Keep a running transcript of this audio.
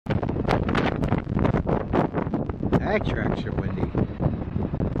extra windy.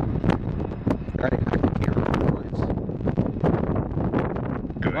 Right, I can hear the bullets.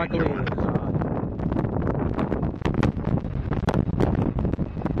 Luckily,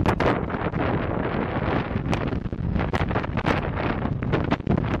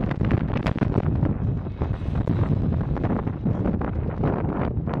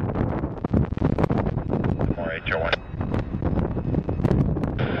 more H01.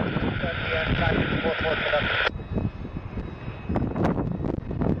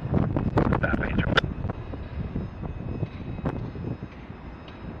 Stop H01.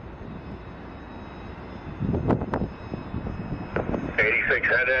 86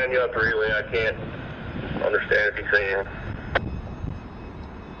 head in, you have to relay. I can't understand if you're saying.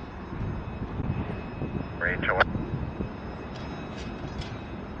 H01.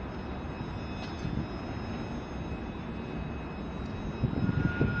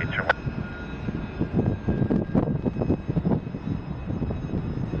 H01.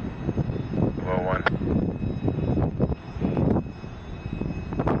 H01.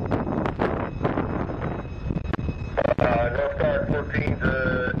 North Guard 14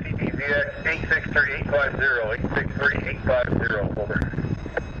 to TTZX 863850, 863850, over.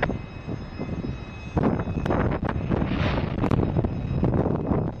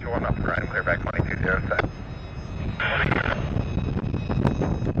 Going up the right, clear back 2207.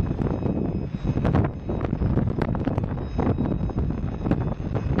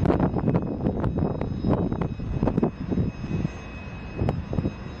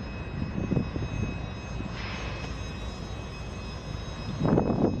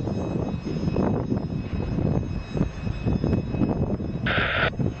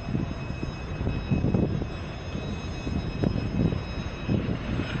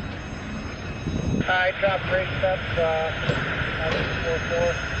 Alright, drop brakes up,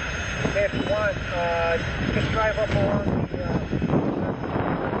 44. If you want, just drive up along the,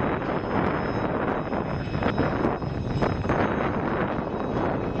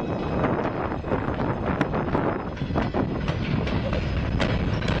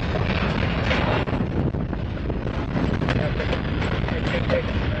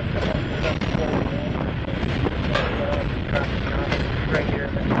 right here.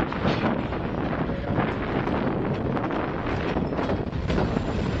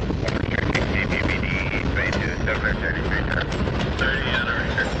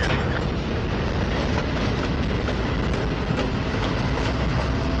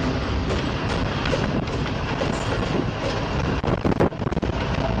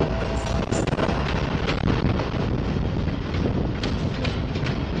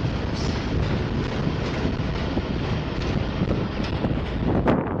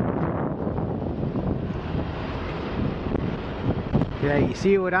 yeah, you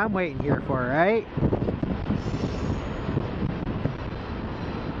see what I'm waiting here for, right?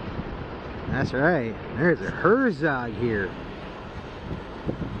 That's right. There's a Herzog here.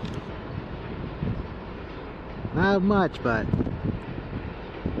 Not much, but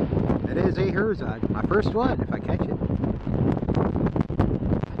it is a Herzog. My first one, if I catch it.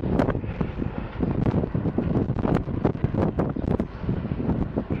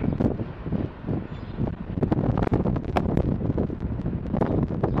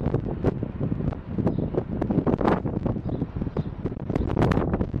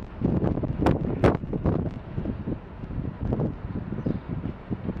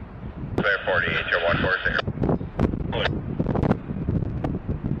 Clear 40, H0140.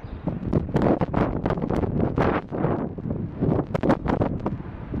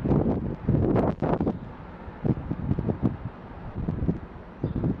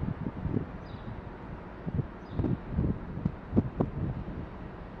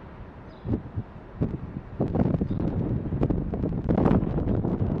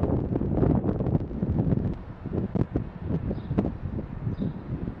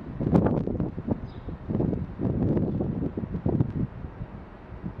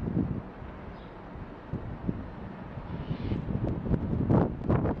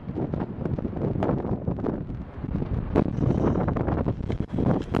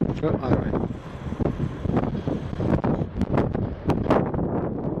 Oh, all right.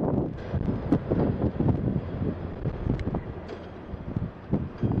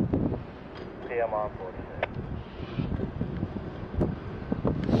 Okay, I'm on board today.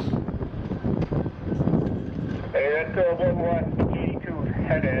 Hey, that's 182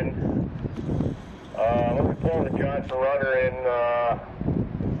 head end. Let's pull the Johnson runner in.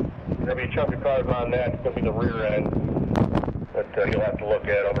 There'll be a chunk of cars on that. It's going to be the rear end. But you'll have to look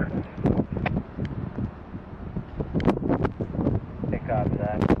at over. Take off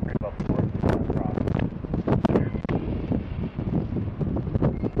that. Bring up forward.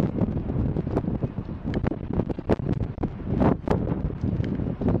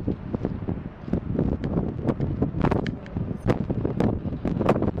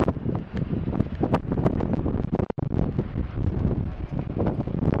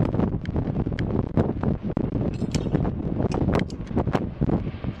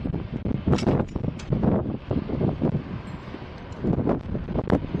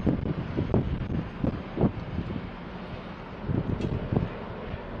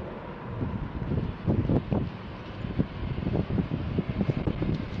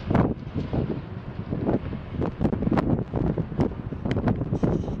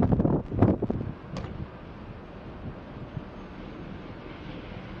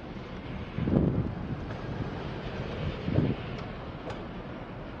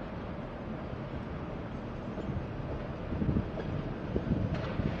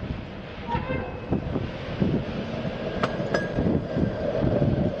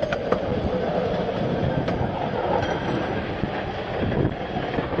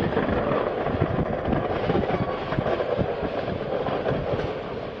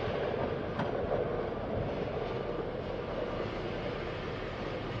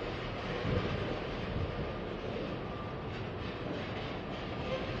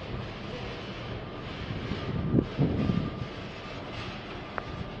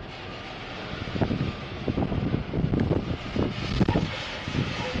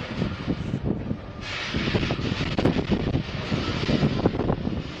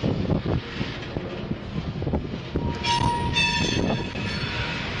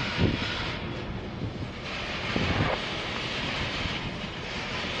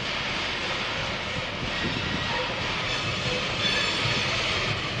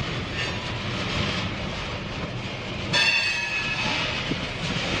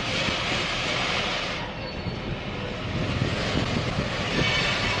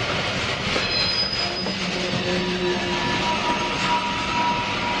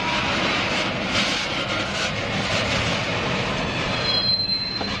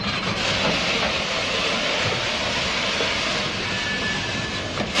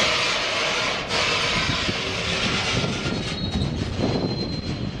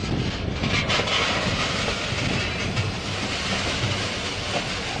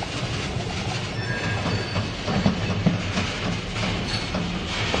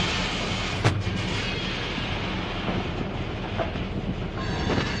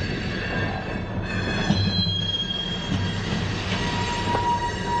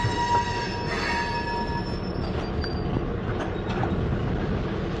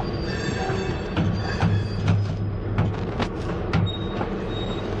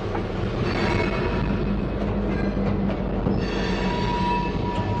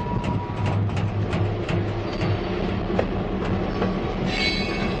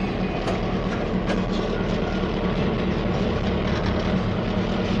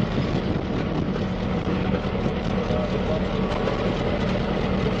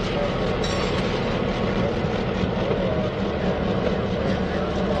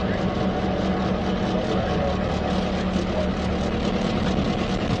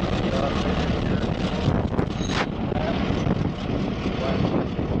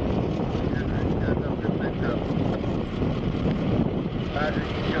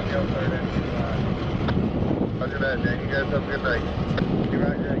 Have a good night. You're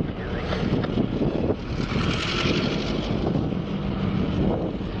right, right.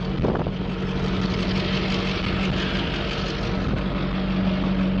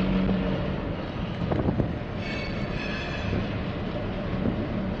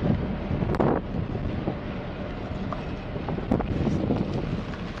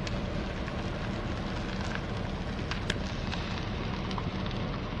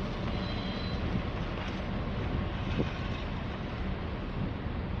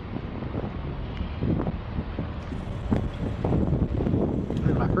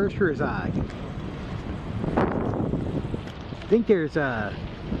 First Herzog. I think there's a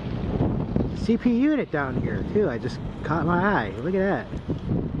CP unit down here too. I just caught my eye. Look at that.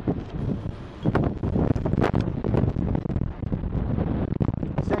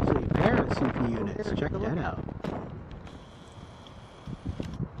 It's actually a pair of CP units. Check that out.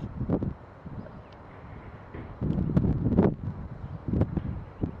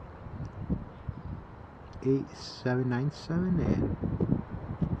 H01 and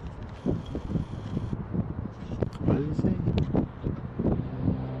what does it say?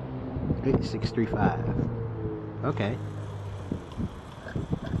 8635. Okay.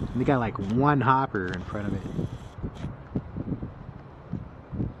 They got like one hopper in front of it.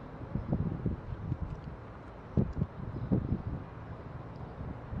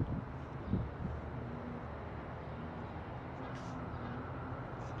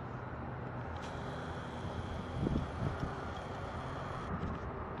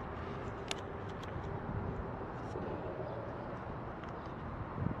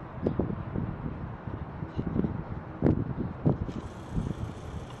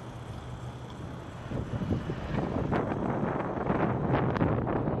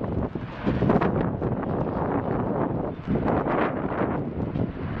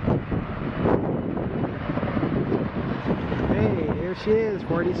 There she is,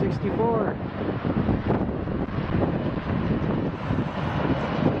 4064.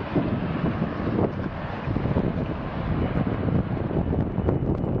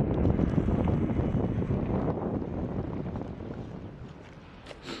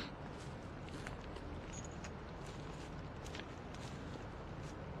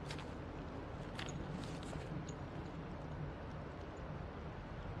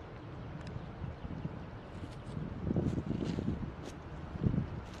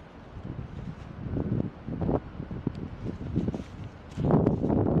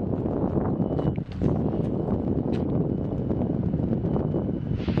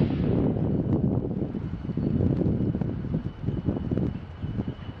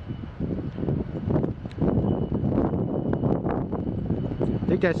 I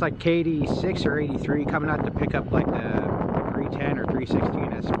think that's like K86 or 83 coming out to pick up like the 310 or 316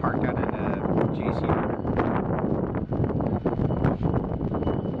 that's parked out in the JC.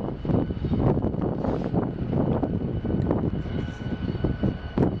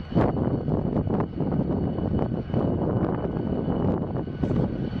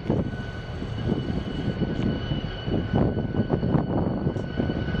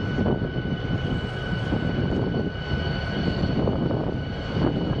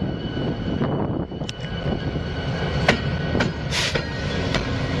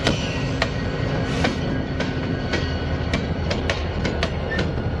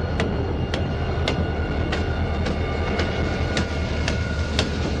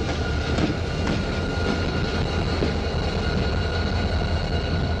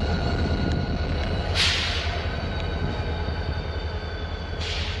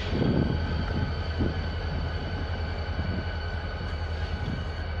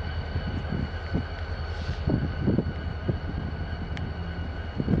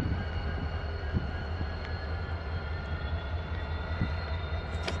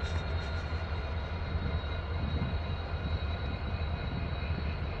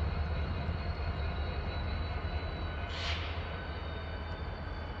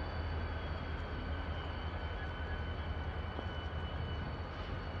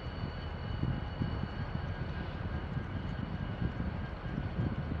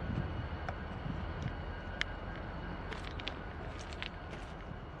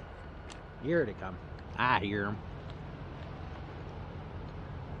 Here they come. I hear them.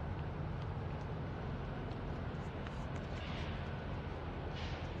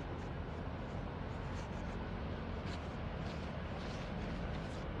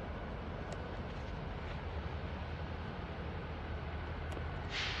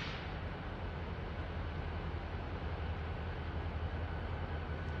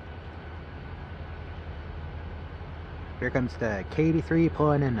 Here comes the K83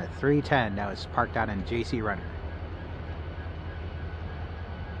 pulling in the 310 that was parked out in JC Runner.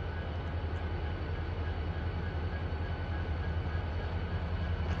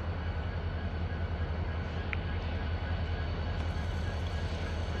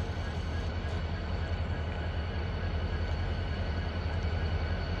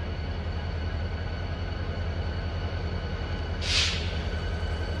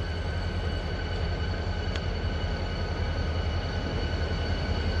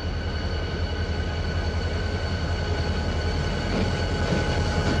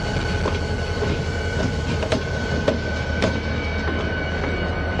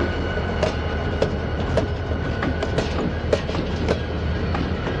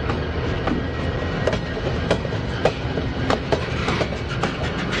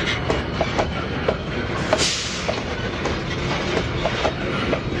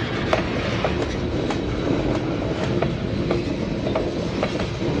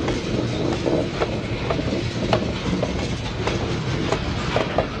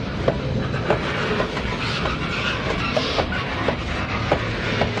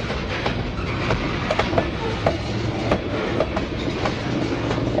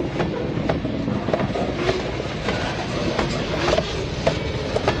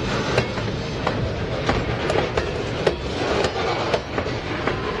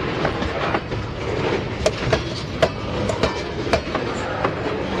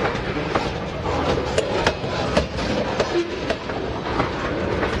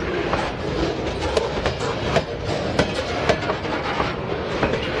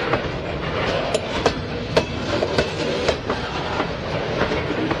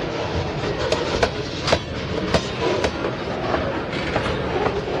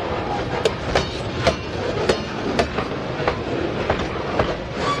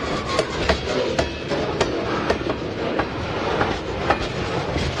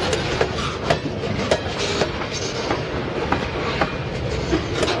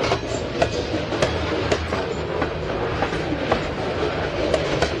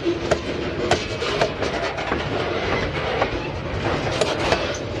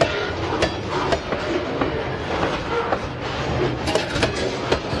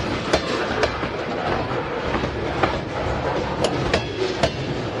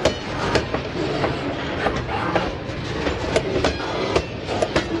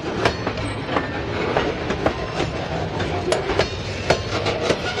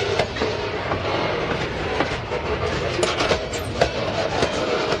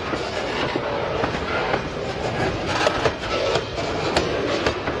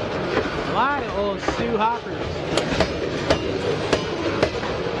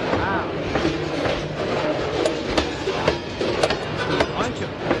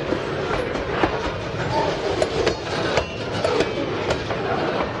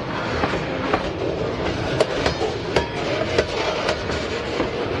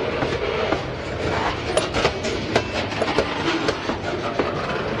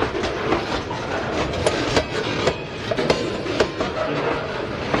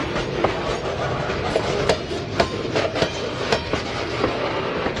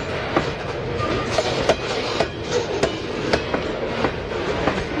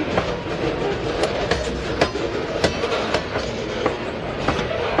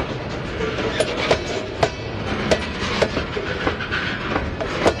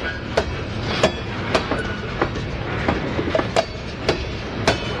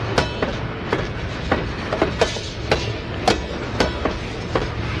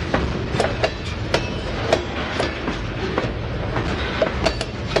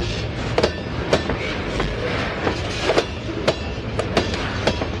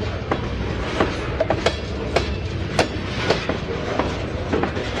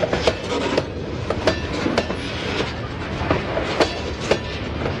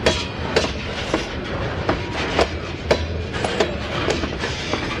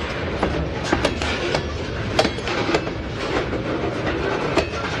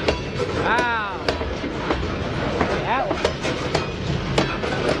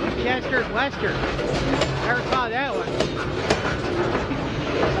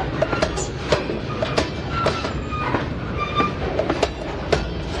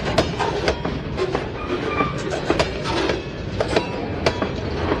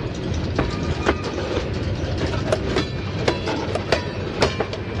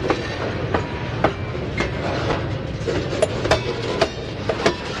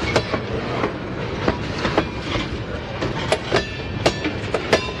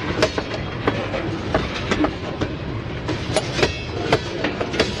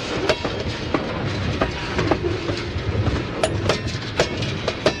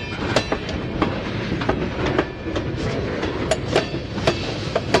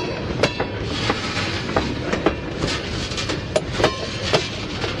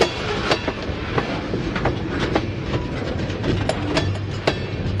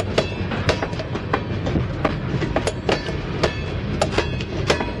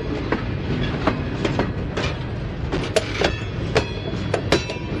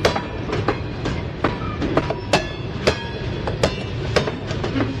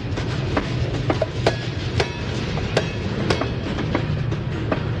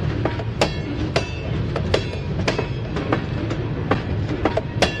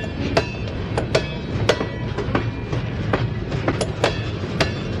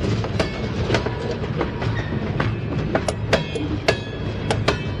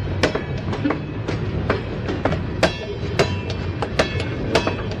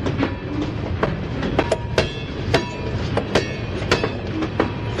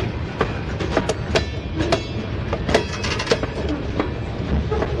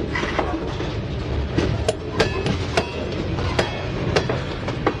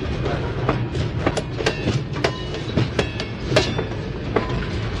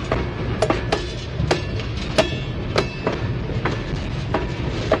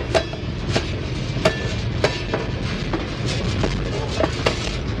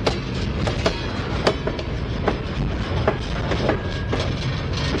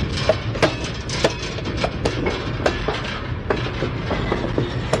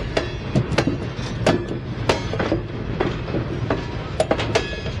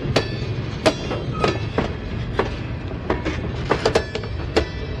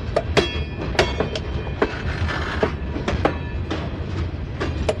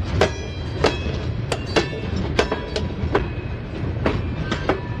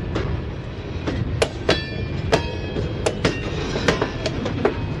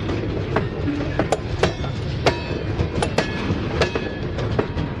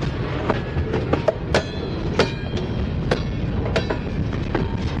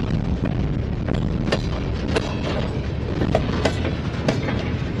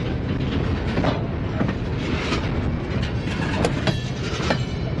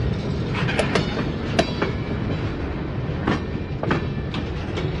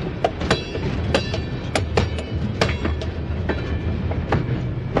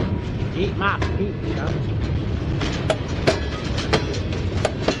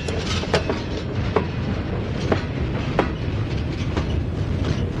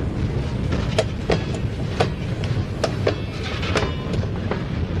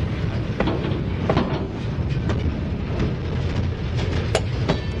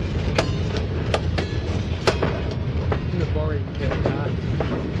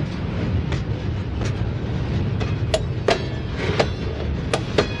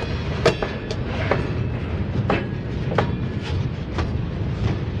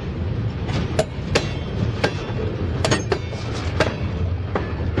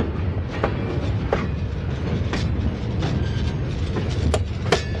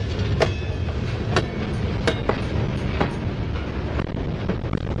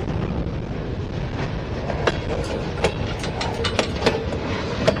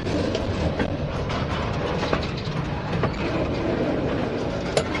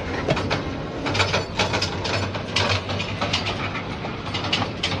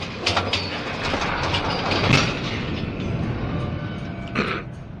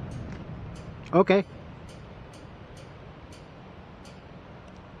 Okay.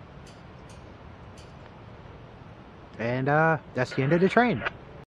 And that's the end of the train.